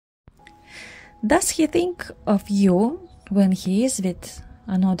Does he think of you when he is with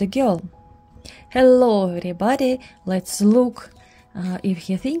another girl? Hello everybody, let's look if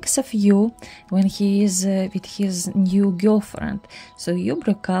he thinks of you when he is with his new girlfriend. So you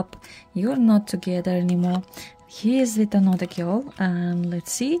broke up, you're not together anymore, he is with another girl, and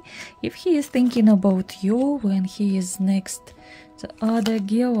let's see if he is thinking about you when he is next to other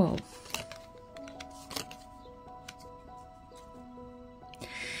girl.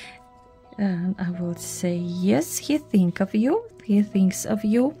 And I will say yes, he thinks of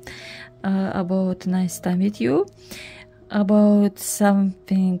you, about nice time with you, about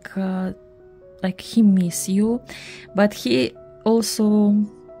something like he miss you, but he also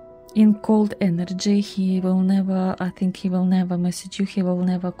in cold energy. He will never, I think he will never message you, he will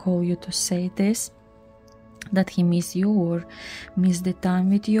never call you to say this, that he miss you or miss the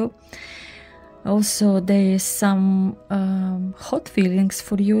time with you. Also there is some hot feelings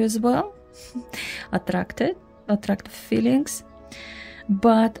for you as well, attractive feelings,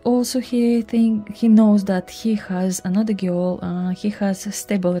 but also he knows that he has another girl, he has a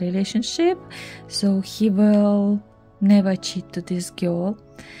stable relationship, so he will never cheat to this girl.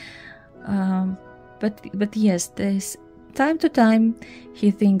 But yes, there's time to time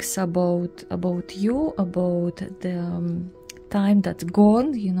he thinks about you, about the time that's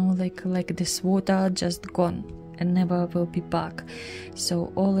gone, you know, like this water just gone and never will be back.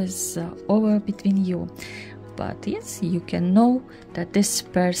 So all is over between you. But yes, you can know that this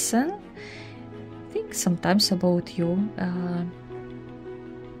person thinks sometimes about you and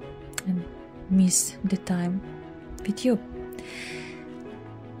miss the time with you.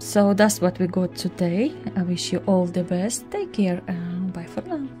 So that's what we got today. I wish you all the best. Take care and bye for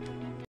now.